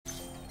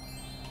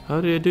How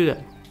did I do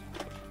that?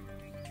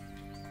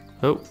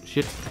 Oh,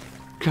 shit.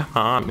 Come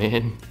on,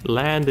 man.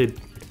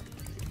 Landed.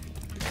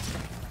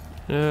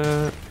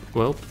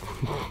 Well.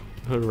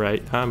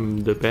 Alright,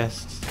 I'm the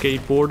best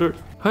skateboarder.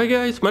 Hi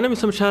guys, my name is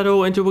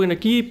Shadow, and today we're gonna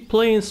keep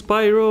playing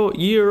Spyro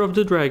Year of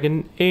the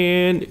Dragon.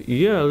 And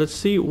yeah, let's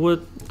see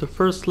what the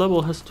first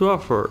level has to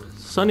offer.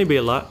 Sunny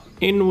Villa,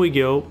 in we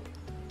go.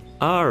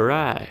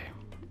 Alright.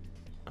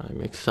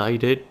 I'm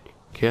excited.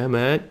 Come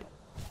on.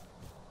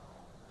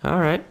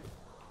 Alright.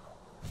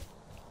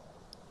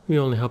 We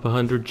only have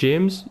 100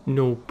 gems,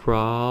 no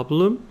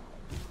problem.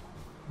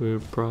 We're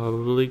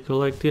probably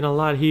collecting a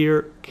lot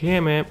here.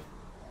 Come on.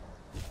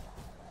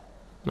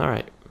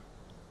 Alright.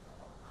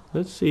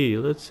 Let's see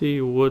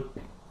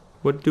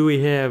what do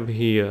we have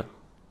here?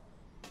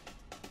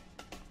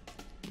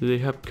 Do they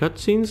have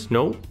cutscenes?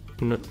 No.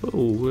 No.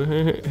 Oh,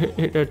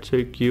 that's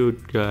a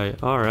cute guy.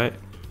 Alright.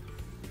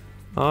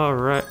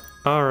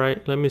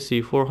 Alright, let me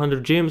see.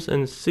 400 gems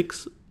and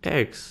 6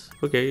 eggs.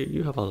 Okay,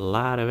 you have a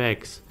lot of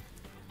eggs.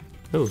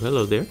 Oh,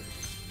 hello there.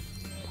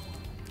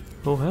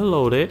 Oh,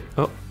 hello there.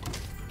 Oh.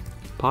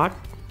 Pot.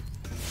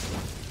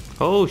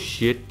 Oh,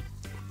 shit.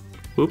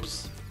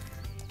 Oops.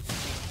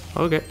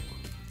 Okay.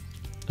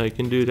 I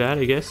can do that,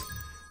 I guess.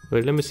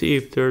 Wait, let me see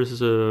if there's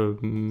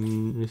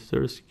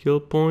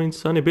skill points.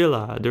 Sunny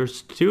Villa.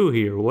 There's 2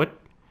 here. What?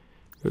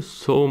 There's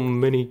so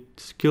many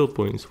skill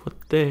points.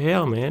 What the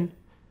hell, man?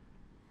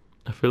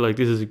 I feel like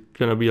this is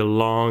gonna be a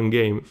long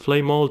game.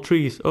 Flame all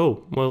trees.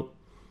 Oh, well,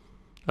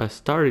 I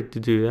started to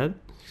do that.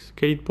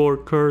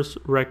 Skateboard curse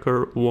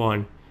wrecker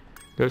 1.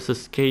 There's a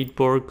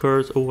skateboard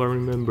curse. Oh, I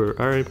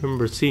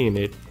remember seeing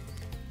it.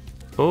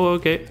 Oh,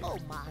 okay. Oh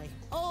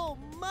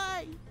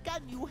my,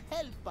 can you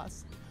help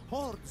us?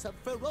 Hordes of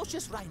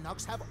ferocious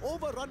rhinocs have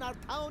overrun our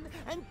town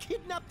and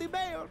kidnapped the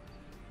mayor.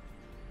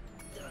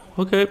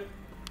 Okay,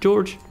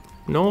 George,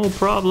 no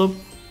problem.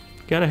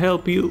 Gonna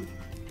help you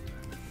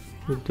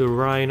with the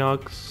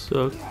rhinocs.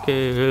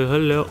 Okay,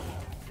 hello.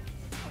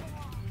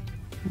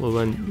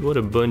 Well, what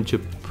a bunch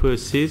of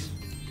pussies.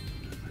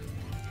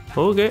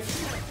 Okay.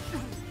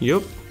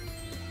 Yup.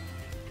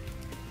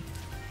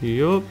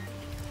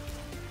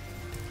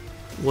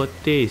 What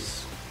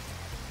this?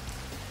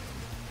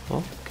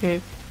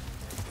 Okay.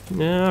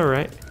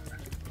 Alright.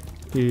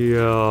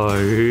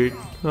 Yeah.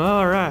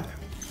 Alright.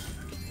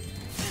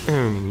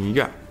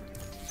 Yeah.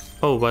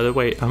 Oh, by the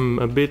way, I'm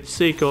a bit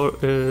sick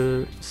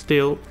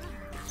still.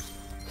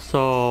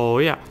 So,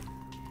 yeah.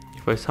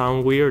 If I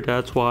sound weird,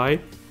 that's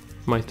why.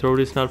 My throat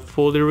is not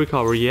fully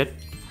recovered yet.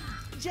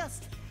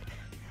 Just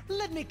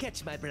let me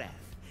catch my breath,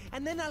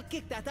 and then I'll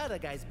kick that other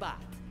guy's butt.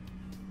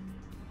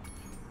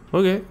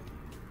 Okay.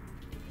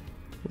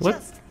 What?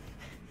 Just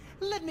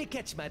let me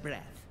catch my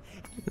breath.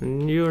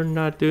 You're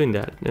not doing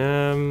that.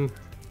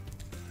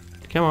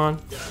 Come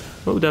on.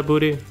 Oh, that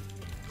booty.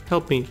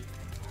 Help me.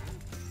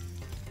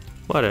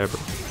 Whatever.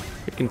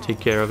 I can take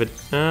care of it.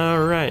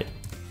 Alright.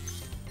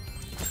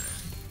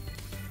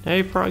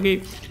 Hey,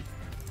 Froggy.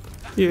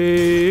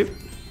 Yep.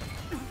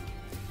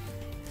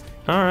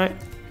 Alright.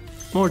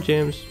 More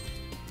gems.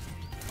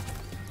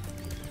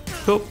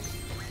 Go.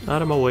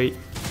 Out of my way.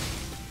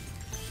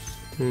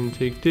 And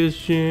take this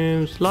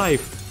gems.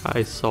 Life.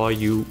 I saw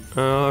you.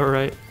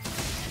 Alright.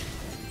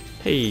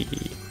 Hey.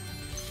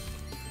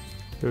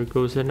 There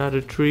goes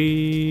another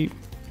tree.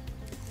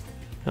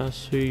 I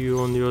see you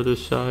on the other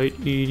side,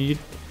 idiot.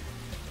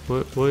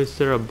 Why is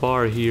there a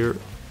bar here?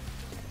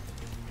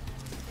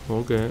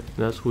 Okay,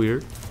 that's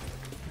weird.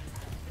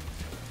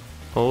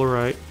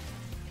 Alright.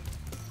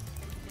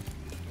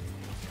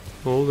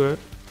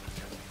 Okay.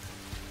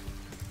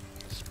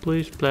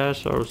 Splish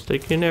splash, I was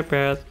taking a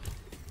bath.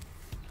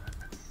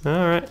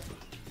 Alright.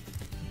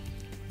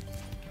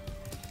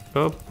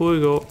 Up we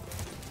go.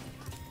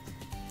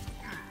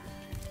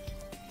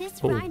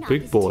 This oh, rhinoc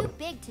big boy. is too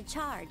big to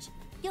charge.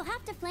 You'll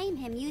have to flame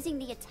him using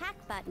the attack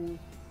button.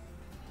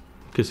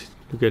 Because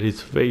look at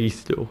his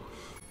face though.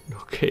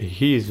 Okay,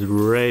 he's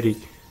ready.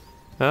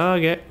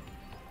 Okay.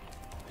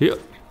 Yep.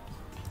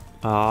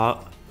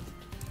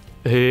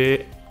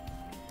 Hey.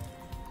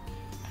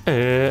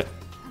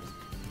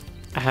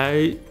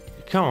 Hey.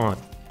 Come on.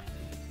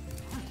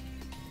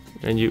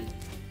 And you.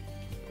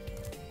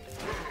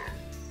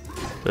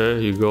 There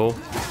you go.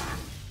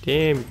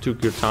 Damn, you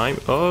took your time.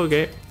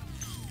 Okay.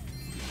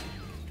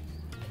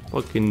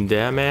 Fucking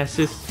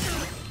dumbasses.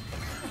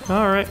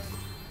 Alright.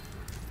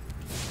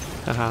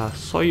 Haha,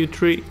 saw you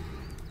tree.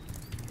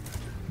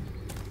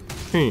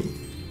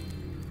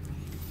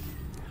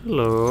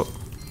 Hello.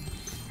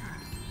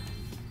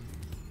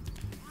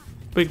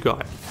 Big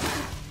guy.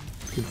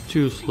 You're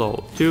too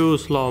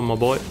slow, my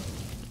boy.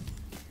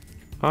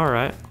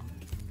 Alright.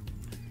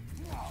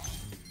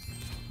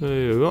 There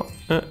you go.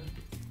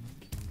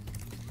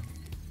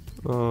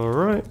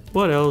 Alright,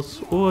 what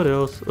else? Oh,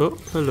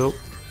 hello.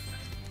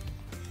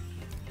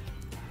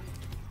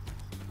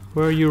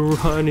 Where are you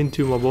running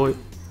to, my boy?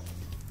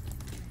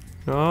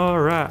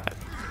 Alright.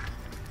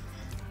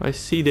 I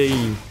see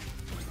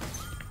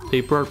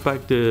they brought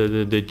back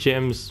the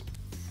gems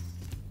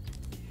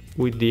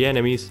with the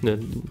enemies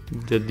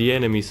that the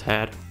enemies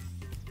had.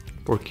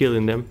 for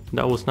killing them.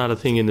 That was not a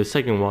thing in the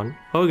second one.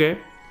 Okay.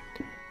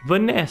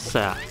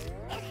 Vanessa.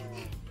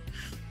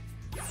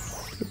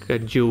 Look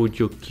at you with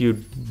your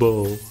cute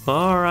bow.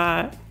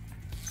 Alright.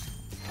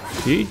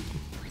 Yeet.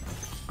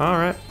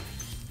 Alright.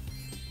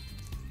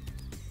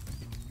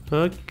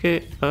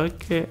 Okay,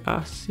 okay,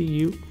 I see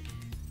you.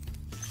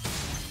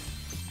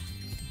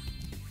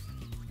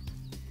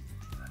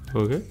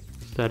 Okay,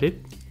 is that it?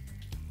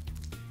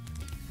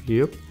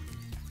 Yep.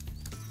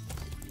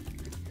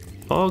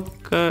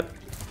 Okay.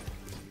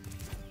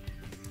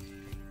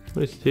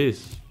 What is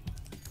this?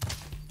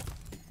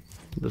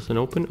 Doesn't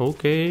open?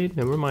 Okay,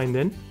 never mind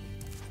then.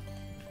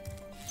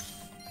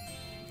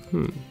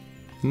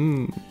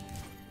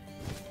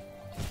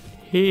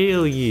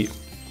 Hell yeah.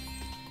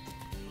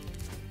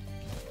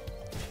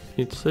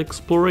 It's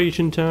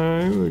exploration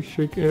time. Let's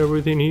check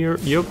everything here.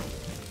 Yep.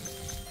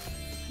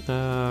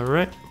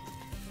 Alright.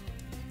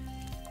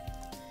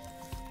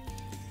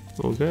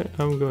 Okay,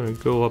 I'm gonna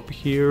go up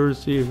here,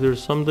 see if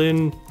there's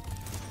something.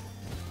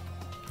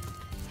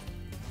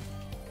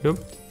 Yep.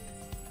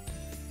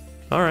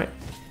 Alright.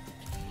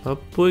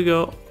 Up we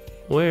go.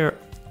 Where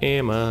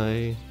am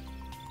I?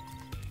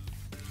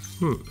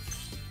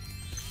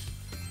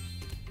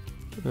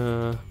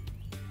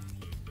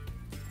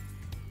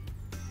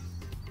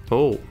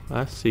 Oh,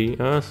 I see,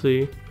 I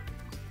see.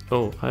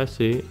 Oh, I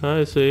see,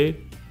 I see.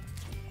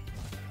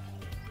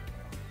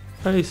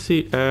 I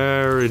see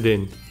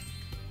everything.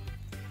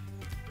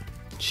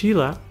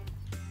 Sheila,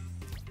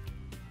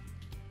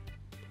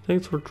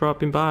 thanks for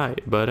dropping by,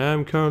 but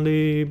I'm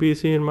currently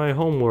busy in my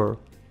homework.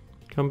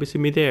 Come visit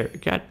me there.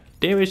 God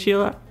damn it,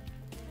 Sheila.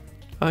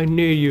 I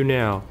need you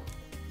now.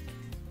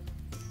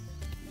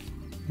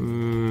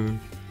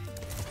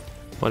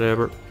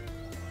 Whatever.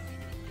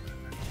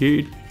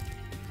 Dude.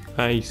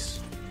 Nice.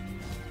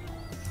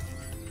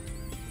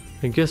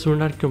 I guess we're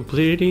not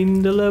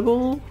completing the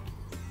level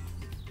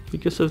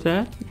because of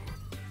that.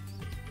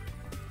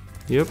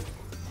 Yep.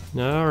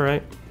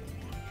 Alright.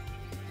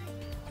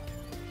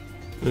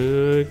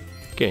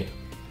 Okay.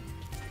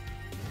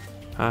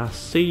 I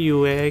see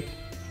you, Egg.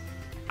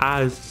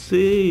 I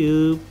see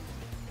you.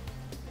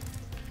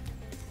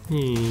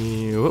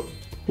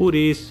 Who it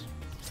is?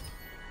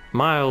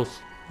 Miles.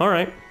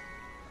 Alright.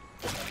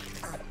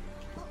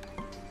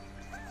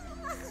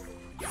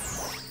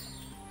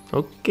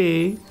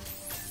 Okay.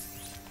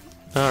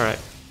 Alright.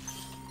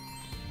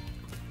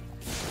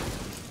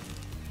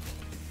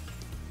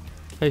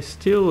 I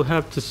still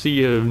have to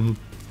see an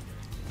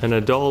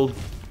adult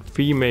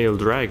female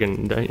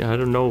dragon. I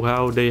don't know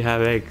how they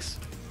have eggs.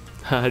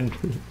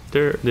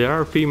 There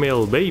are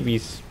female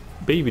baby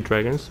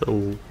dragons,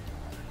 so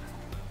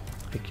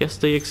I guess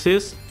they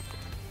exist.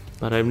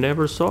 But I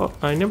never saw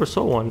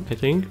one, I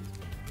think.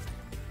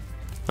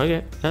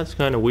 Okay, that's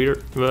kind of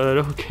weird, but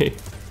okay.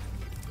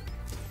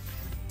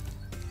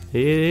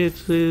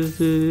 It's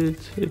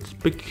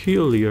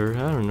peculiar.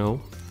 I don't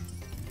know.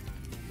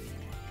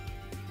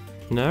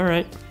 All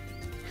right.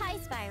 Hi,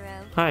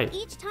 Spyro. Hi.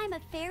 Each time a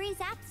fairy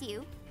zaps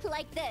you,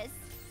 like this.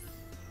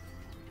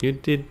 You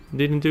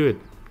didn't do it.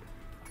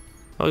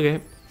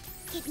 Okay.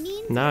 It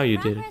means now you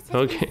did it. progress has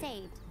been Okay.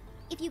 saved.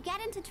 If you get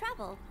into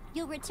trouble,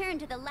 you'll return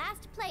to the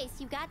last place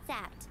you got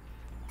zapped.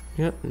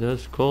 Yep.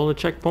 Let's call the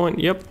checkpoint.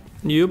 Yep.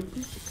 Yep.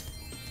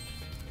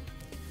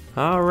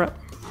 All right.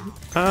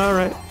 All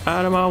right.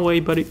 Out of my way,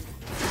 buddy.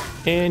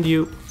 And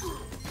you.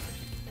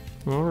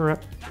 All right.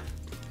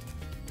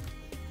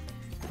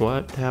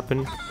 What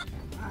happened?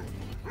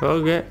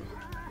 Okay.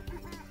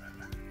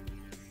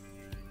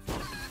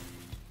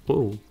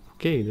 Whoa.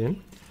 Okay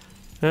then.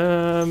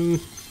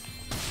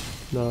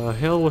 The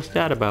hell was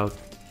that about?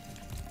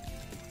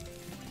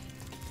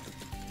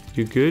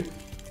 You good?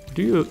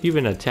 Do you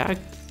even attack?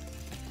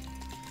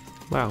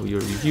 Wow,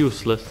 you're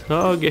useless.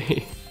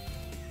 Okay.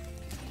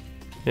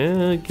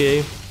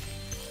 Okay.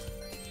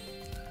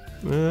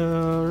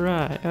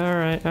 Alright,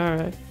 alright,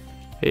 alright.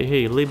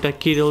 Hey, leave that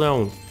kid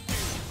alone.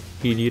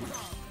 Idiot.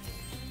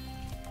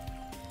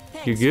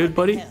 You good,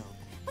 buddy? Help,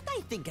 but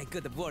I think I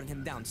could have worn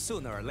him down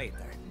sooner or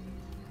later.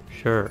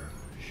 Sure,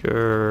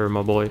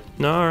 my boy.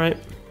 Alright.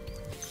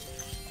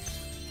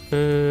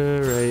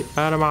 Alright,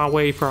 out of my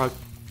way, frog.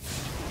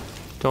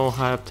 Don't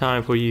have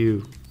time for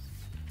you.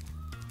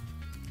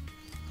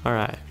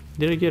 Alright,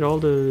 did I get all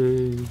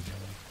the...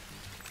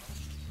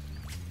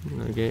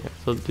 Okay, I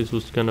thought this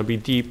was gonna be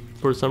deep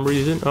for some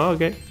reason. Oh,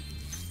 okay.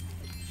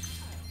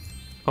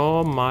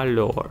 Oh my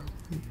lord.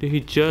 Did he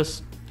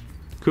just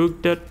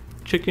cook that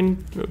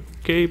chicken?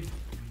 Okay.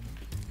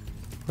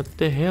 What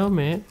the hell,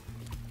 man?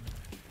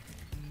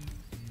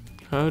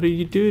 How do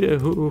you do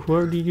that?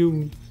 Where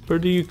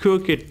do you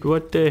cook it?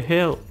 What the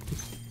hell?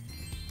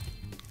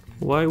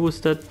 Why was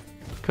that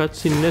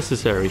cutscene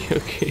necessary?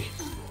 Okay.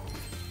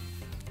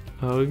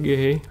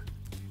 Okay.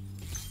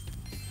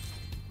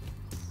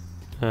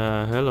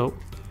 Hello.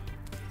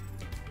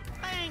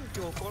 Thank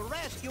you for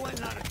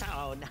rescuing our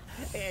town.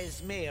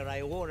 As mayor, I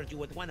award you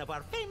with one of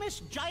our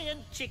famous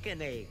giant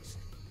chicken eggs.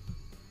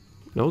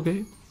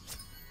 Okay.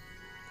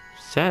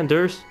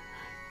 Sanders.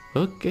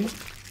 Okay.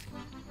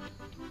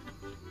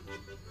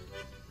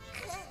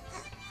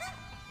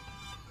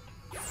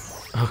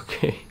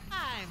 Okay.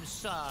 I'm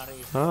sorry.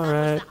 All That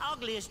right. was the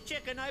ugliest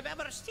chicken I've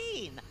ever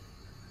seen.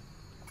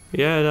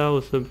 Yeah, that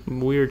was a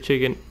weird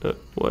chicken.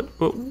 What?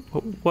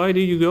 Why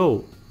did you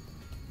go?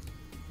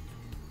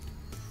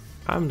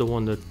 I'm the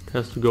one that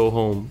has to go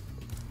home.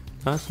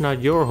 That's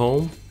not your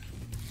home.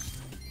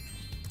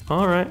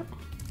 All right.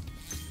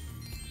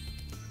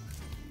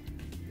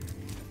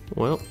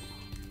 Well.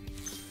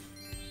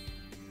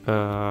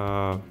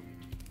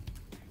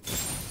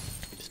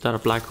 Is that a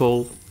black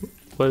hole?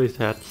 What is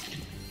that?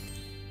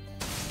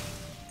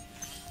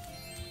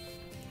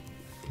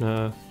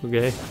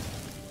 Okay.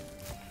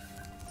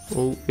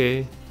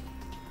 Okay.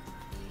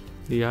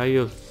 The Eye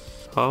of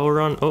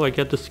Sauron. Oh, I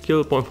got the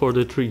skill point for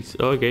the trees.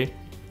 Okay.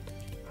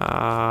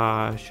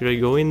 Should I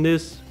go in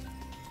this?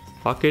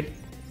 Fuck it.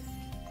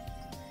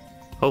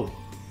 Oh.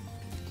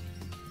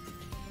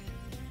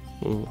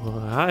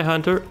 Hi,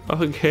 Hunter.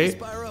 Okay. Hey,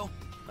 Spyro,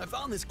 I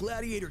found this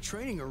gladiator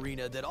training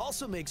arena that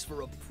also makes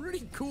for a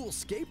pretty cool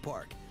skate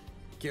park.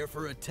 Care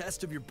for a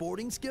test of your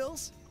boarding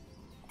skills?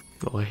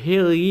 Oh,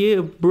 hell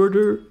yeah,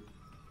 brother.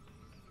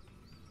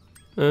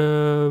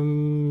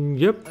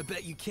 Yep. I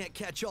bet you can't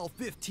catch all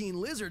 15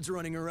 lizards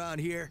running around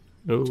here.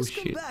 Oh, Just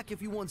shit. come back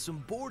if you want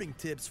some boarding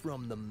tips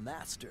from the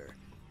master.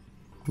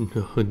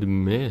 No, the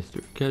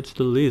master. Catch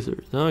the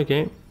lizards.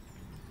 Okay.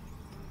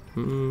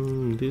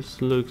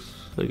 This looks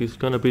like it's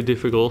gonna be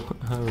difficult.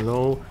 I don't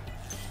know.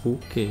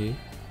 Okay.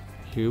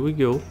 Here we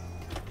go.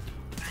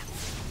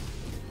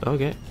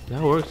 Okay,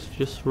 that works.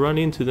 Just run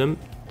into them.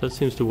 That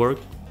seems to work.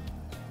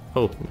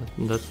 Oh,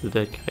 that's the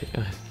dead guy.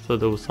 I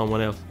thought that was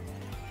someone else.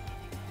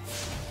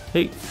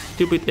 Hey,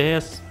 stupid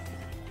ass.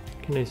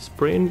 Can I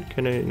sprint?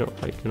 Can I? No,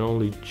 I can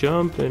only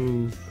jump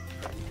and...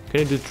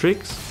 Can I do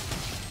tricks?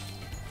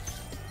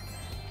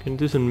 Can I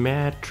do some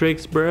mad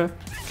tricks, bruh?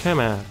 Come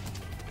on.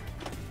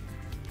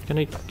 Can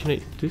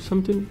I do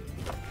something?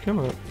 Come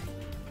on.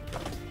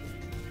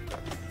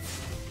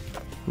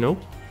 No?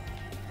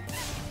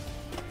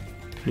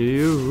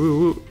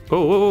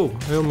 Oh,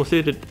 I almost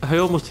did it. I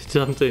almost did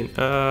something.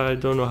 I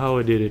don't know how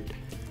I did it.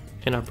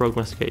 And I broke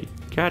my skate.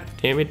 God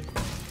damn it.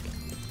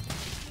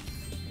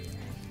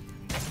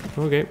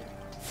 Okay.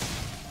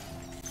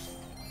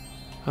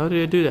 How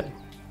did I do that?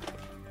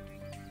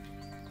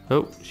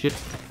 Oh, shit.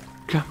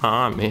 Come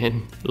on,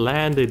 man.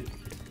 Landed.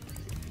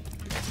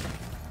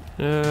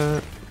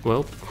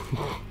 Well.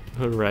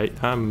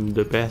 Alright, I'm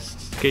the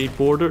best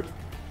skateboarder.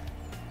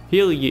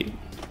 Hell yeah.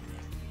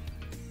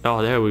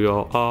 Oh, there we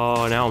go.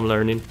 Oh, now I'm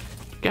learning.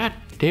 God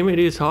damn it,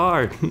 it's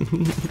hard.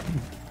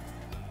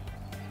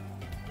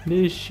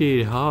 This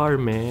shit hard,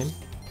 man.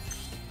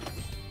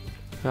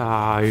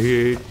 Ah,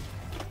 shit.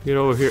 Get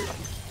over here.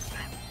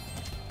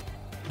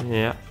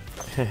 Yeah.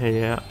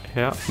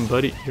 yeah,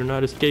 buddy. You're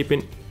not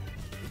escaping.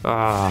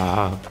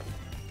 Ah.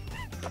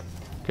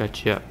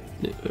 Gotcha.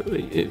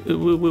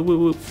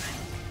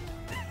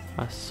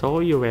 I saw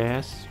your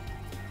ass.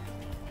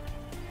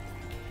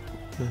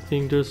 I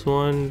think there's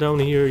one down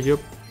here. Yep.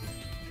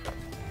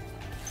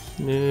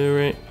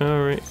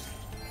 Alright.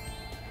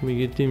 Let me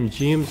get them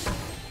gems.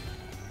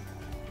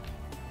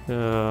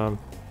 Oh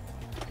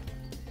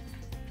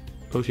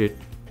shit.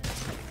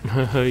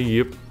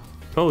 Yep.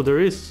 Oh, there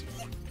is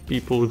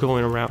people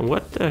going around.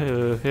 What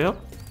the hell?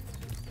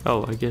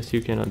 Oh, I guess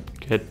you cannot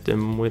get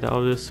them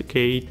without a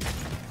skate.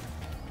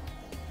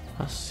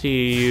 I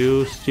see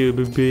you,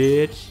 stupid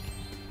bitch.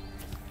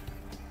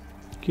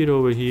 Get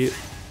over here.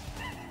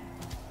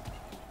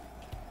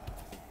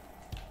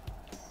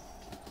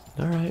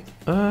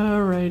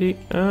 Alrighty.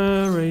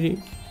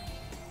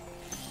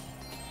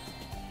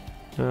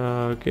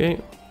 Okay.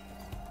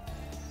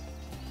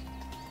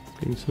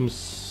 Getting some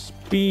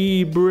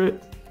speed,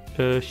 Brit.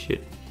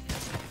 Shit.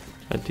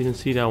 I didn't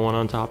see that one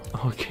on top.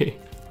 Okay.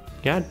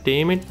 God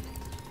damn it.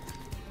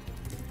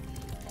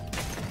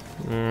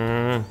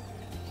 I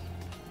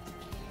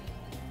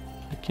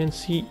can't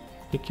see.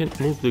 I can't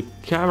move the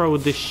camera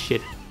with this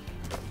shit.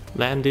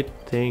 Landed.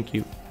 Thank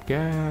you.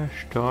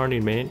 Gosh darn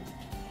it, man.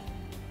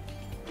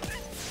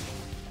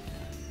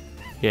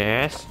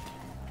 Yes.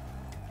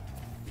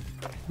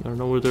 I don't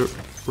know where the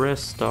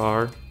rest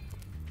are.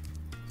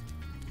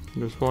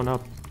 There's one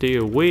up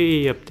there,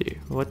 way up there.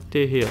 What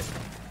the hell?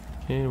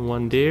 And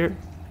one there.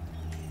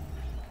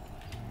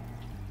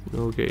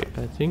 Okay,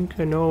 I think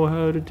I know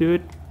how to do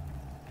it.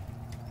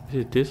 Is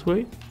it this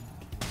way?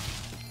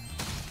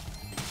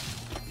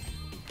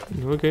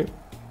 Okay.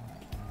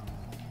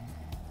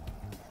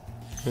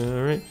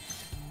 Alright.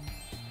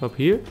 Up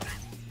here?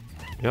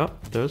 Yeah,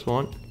 there's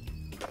one.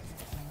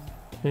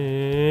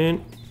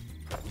 And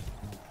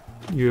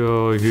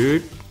you're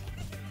here.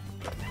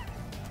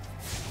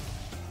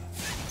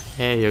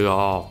 There you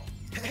go.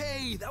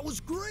 Hey, that was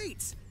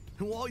great!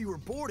 And while you were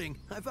boarding,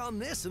 I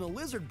found this in a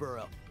lizard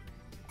burrow.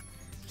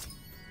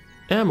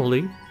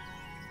 Emily.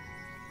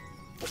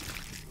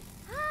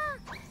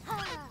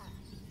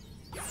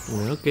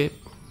 Okay.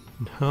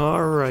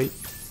 Alright.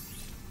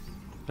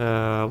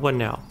 What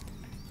now?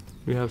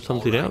 We have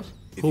something else?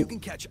 If you can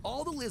catch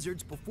all the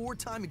lizards before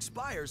time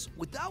expires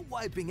without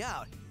wiping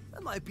out, I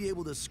might be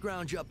able to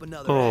scrounge up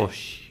another Oh egg.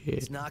 shit.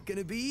 It's not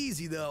gonna be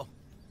easy though.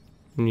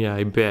 Yeah,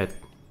 I bet.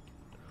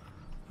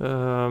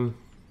 Start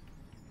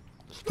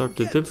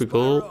the Get him,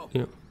 difficult. Spyro.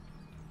 Yeah.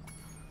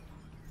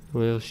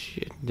 Well,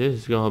 shit. This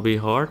is gonna be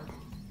hard.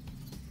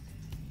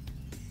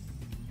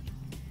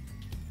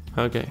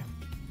 Okay.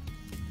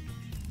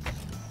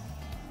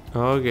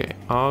 Okay.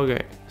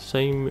 Okay.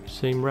 Same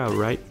route,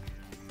 right?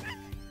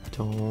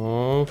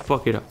 Don't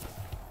fuck it up.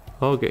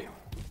 Okay.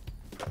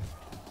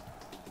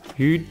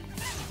 Yeet.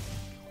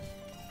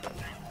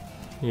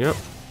 Yep.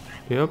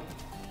 Yep.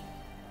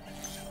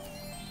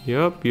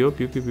 Yep.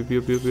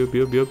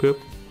 Yep.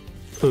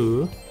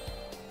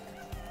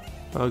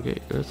 Okay,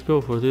 let's go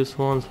for this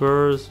one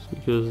first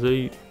because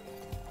they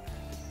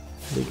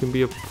can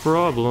be a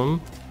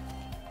problem.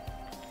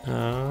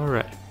 All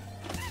right.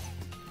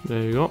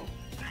 There you go.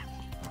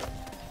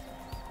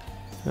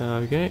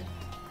 Okay.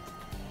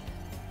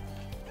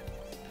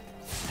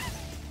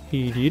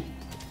 Eat it.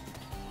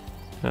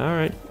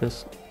 Alright,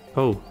 let's...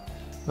 Oh,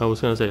 I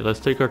was gonna say, let's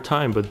take our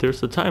time, but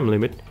there's a time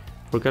limit.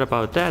 Forgot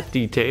about that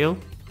detail.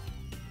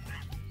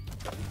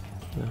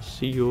 I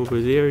see you over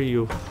there,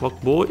 you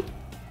fuck boy.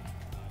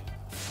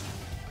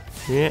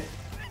 Yeah,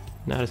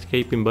 not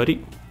escaping,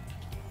 buddy.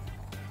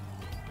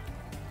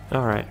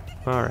 Alright,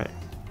 alright.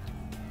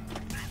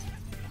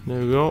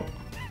 There we go.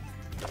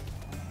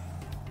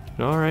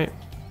 Alright.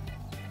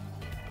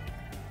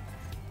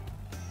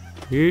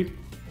 Good.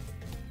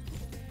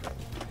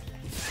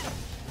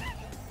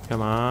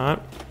 Come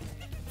on.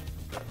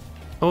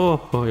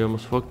 Oh, I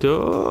almost fucked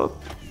up.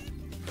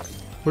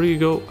 Where do you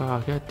go? Ah,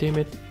 oh, god damn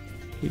it.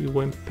 You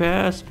went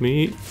past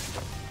me.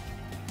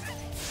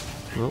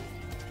 Oh.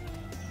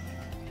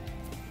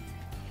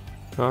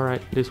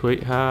 Alright, this way.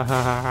 Ha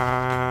ha ha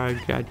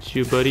ha. Got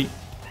you, buddy.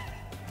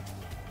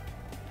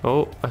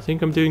 Oh, I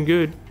think I'm doing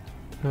good.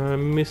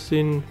 I'm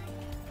missing...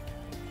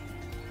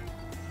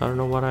 I don't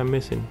know what I'm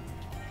missing.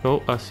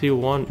 Oh, I see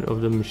one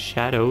of them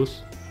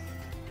shadows.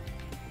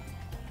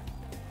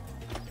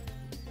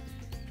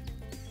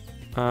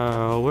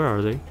 Where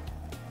are they?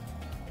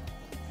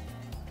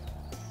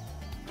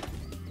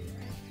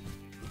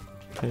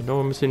 I know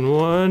I'm missing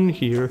one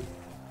here.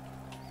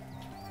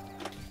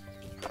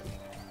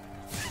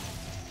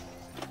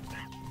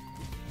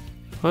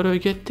 How do I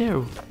get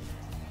there?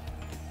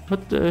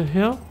 What the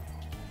hell?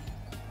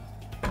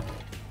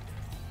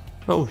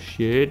 Oh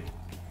shit.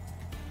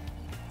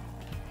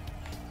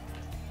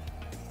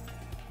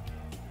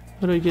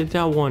 How do I get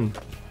that one?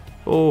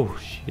 Oh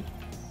shit.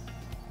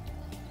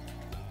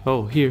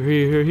 Oh,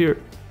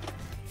 here.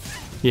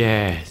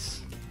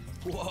 Yes.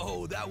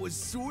 Whoa, that was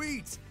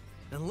sweet.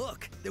 And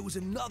look, there was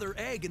another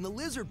egg in the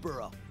lizard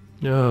burrow.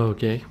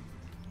 Okay.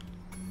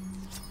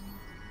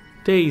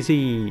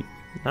 Daisy.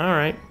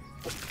 Alright.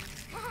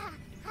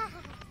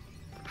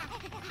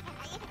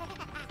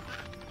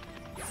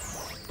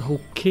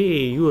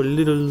 Okay, you a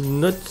little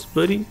nuts,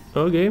 buddy.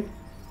 Okay.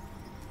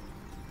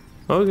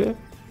 Okay.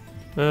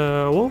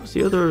 What was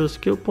the other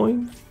skill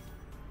point?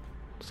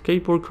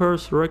 Skateboard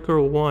curse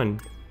record 1.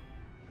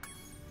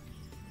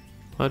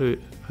 How do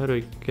I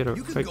get a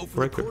You can go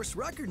for record? the course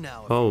record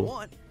now if Oh. you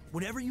want.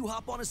 Whenever you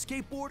hop on a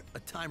skateboard, a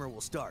timer will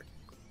start.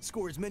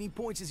 Score as many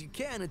points as you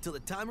can until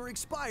the timer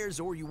expires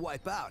or you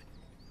wipe out.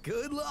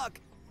 Good luck.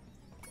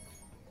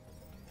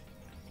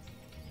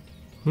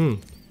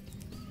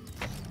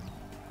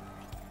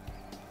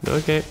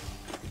 Okay.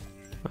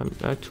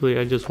 Actually,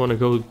 I just want to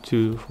go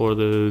for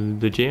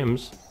the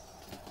gyms.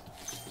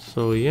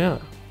 So yeah.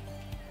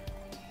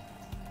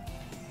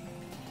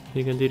 I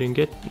think I didn't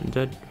get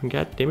that.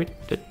 God damn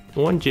it! That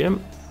one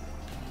gym.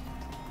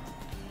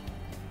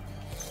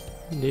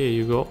 There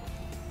you go.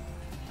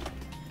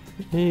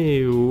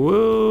 Hey,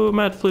 whoa,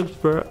 mad flips,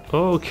 bro.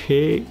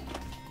 Okay.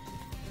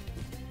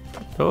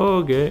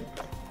 Okay.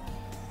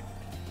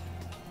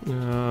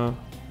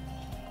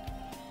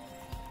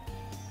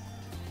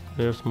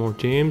 There's more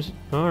gyms.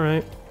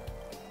 Alright.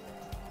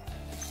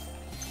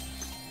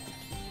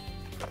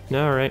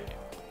 Alright.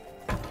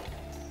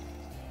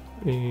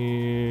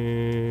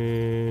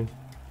 And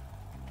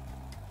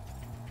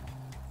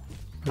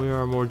where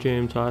are more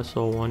gyms? I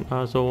saw one.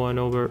 I saw one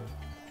over.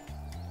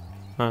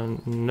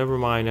 Never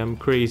mind, I'm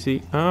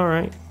crazy.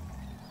 Alright.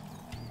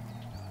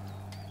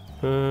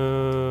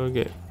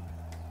 Okay.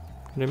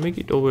 Can I make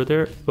it over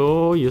there?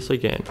 Oh, yes I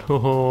can.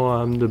 Oh,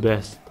 I'm the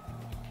best.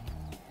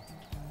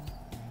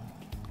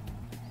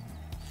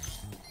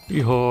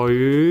 Wee!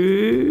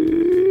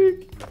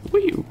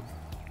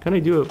 Can I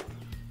do it?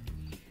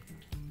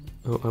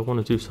 Oh, I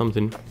want to do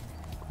something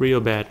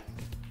real bad.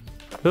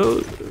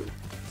 Oh,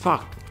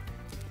 fuck.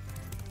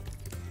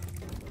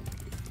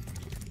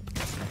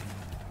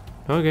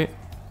 Okay.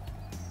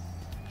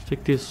 Let's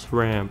take this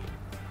ramp.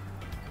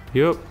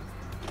 Yup.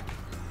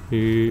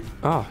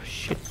 Oh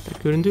shit, I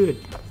couldn't do it.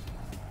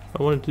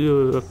 I wanted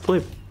to do a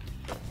flip.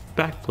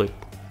 Backflip.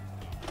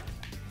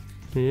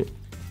 Yeah.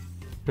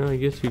 No, I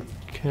guess you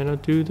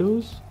cannot do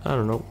those? I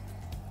don't know.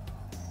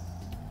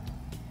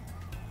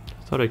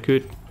 I thought I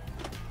could.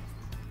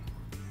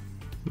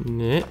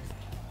 Nah.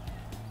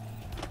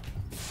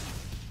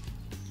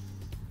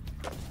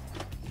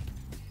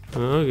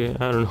 Okay,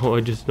 I don't know.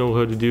 I just know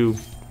how to do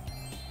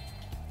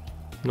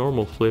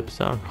normal flips.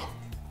 I don't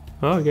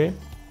know. Okay.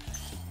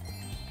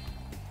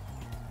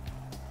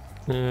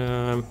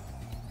 I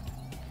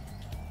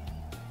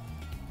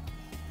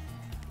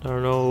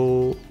don't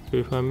know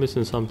if I'm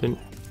missing something.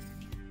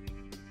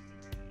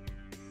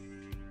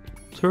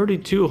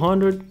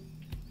 3,200?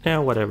 Yeah,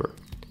 whatever.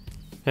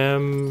 I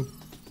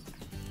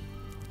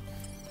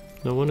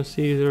wanna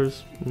see if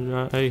there's...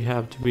 I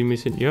have to be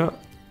missing... Yeah.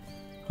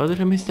 How did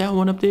I miss that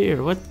one up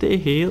there? What the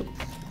hell?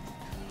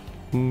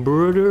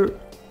 Brother.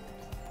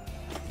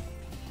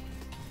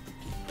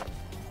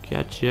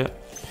 Gotcha.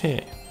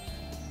 Hey.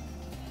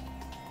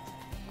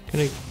 Can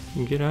I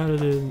get out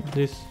of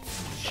this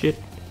shit?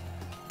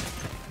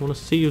 I wanna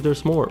see if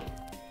there's more.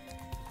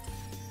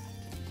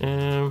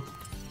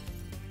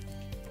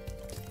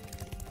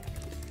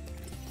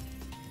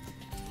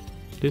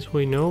 This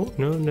way? No,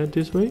 not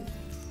this way.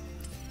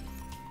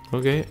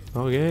 Okay,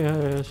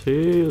 I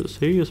see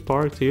you,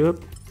 Spark, see you up.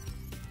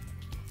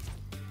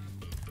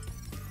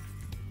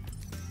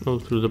 Oh,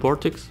 through the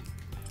vortex.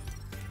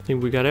 I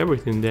think we got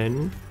everything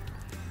then.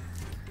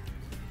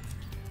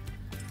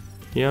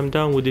 Yeah, I'm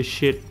down with this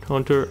shit,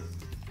 Hunter.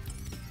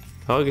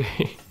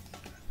 Okay.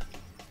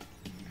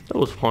 That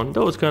was fun.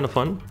 That was kind of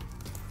fun.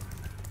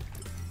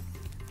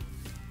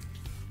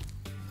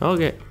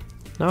 Okay.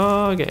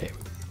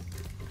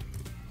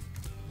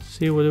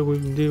 See, what did we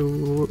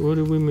do? What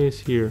did we miss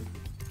here?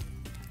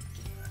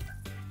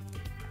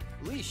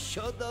 We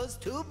showed those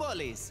two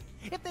bullies.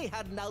 If they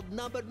hadn't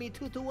outnumbered me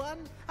 2-1,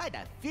 I'd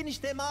have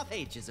finished them off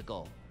ages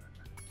ago.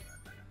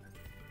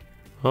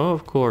 Oh,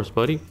 of course,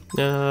 buddy.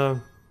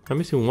 I'm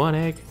missing one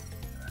egg.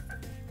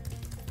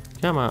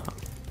 Come on.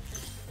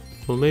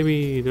 Well,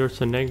 maybe there's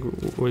an egg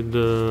with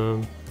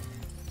the...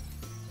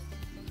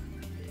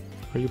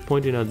 Are you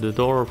pointing at the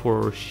door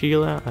for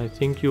Sheila? I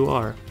think you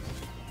are.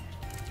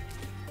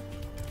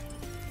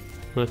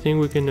 But I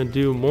think we can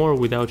do more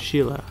without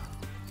Sheila.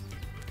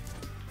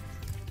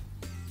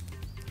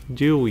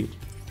 Do we?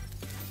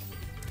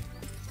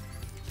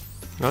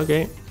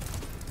 Okay.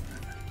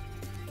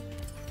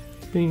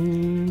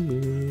 Bing,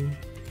 bing.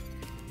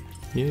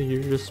 Yeah,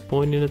 you're just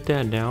pointing at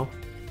that now.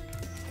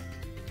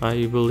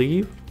 I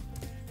believe.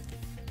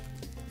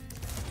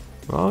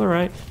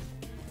 Alright.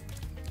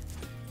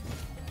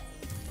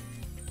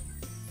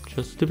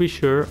 Just to be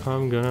sure,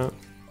 I'm gonna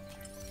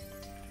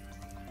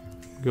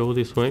go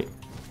this way.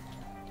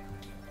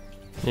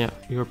 Yeah,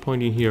 you're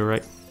pointing here,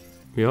 right?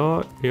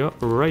 Yeah,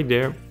 right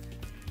there.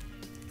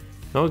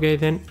 Okay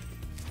then.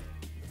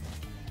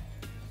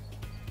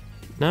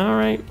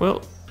 Alright,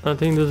 well, I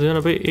think this is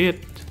gonna be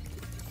it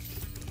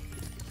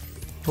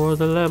for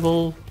the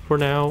level for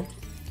now.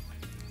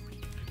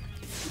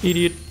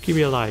 Idiot, give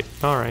me a light.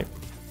 Alright.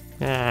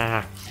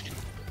 Ah.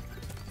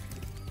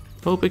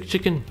 Oh, big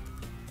chicken.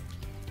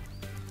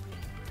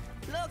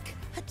 Look,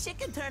 a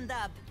chicken turned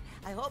up.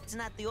 I hope it's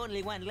not the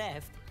only one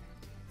left.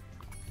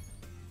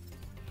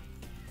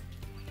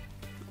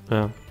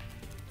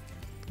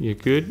 You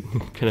good?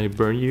 Can I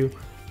burn you?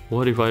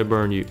 What if I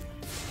burn you?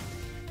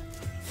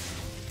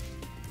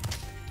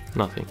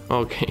 Nothing.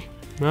 Okay.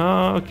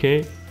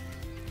 Okay.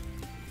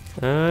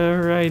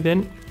 Alright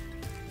then.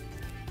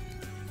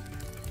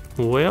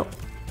 Well.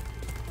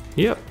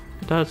 Yep.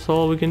 That's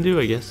all we can do,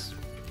 I guess.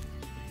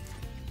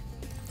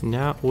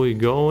 Now we're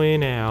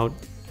going out.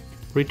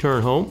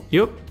 Return home.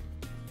 Yep.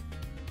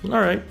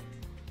 Alright.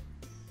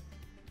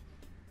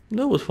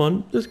 That was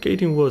fun. The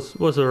skating was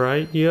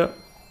alright. Yep.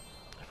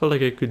 I felt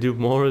like I could do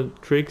more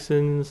tricks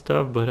and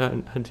stuff, but I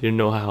didn't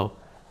know how.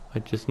 I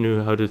just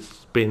knew how to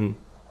spin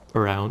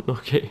around.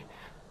 Okay.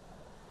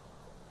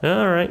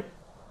 Alright.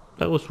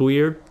 That was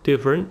weird,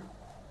 different,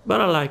 but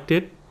I liked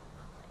it.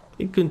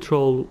 It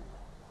controlled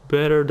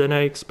better than I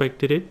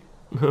expected it.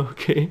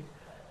 Okay.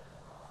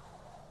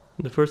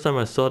 The first time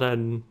I saw that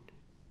in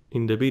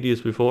the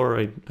videos before,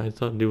 I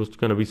thought it was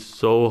gonna be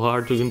so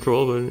hard to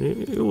control, but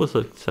it was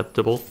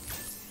acceptable.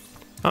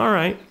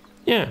 Alright.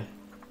 Yeah.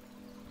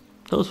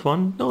 That was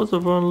fun. That was a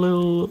fun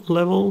little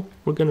level.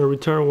 We're gonna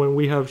return when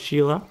we have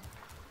Sheila.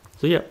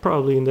 So yeah,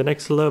 probably in the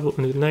next level,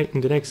 in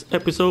the next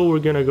episode, we're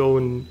gonna go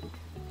in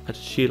at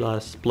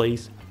Sheila's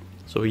place.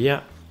 So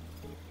yeah,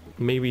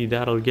 maybe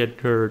that'll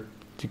get her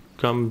to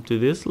come to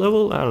this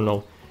level. I don't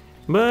know.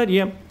 But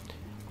yeah.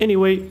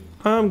 Anyway,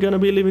 I'm gonna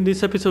be leaving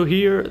this episode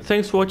here.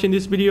 Thanks for watching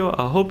this video.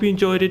 I hope you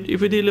enjoyed it.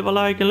 If you did, leave a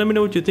like and let me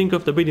know what you think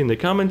of the video in the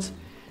comments.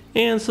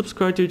 And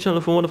subscribe to the channel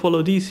if you want to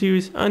follow these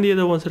series and the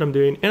other ones that I'm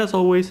doing. And as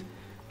always,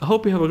 I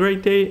hope you have a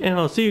great day, and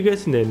I'll see you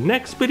guys in the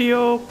next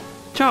video.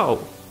 Ciao!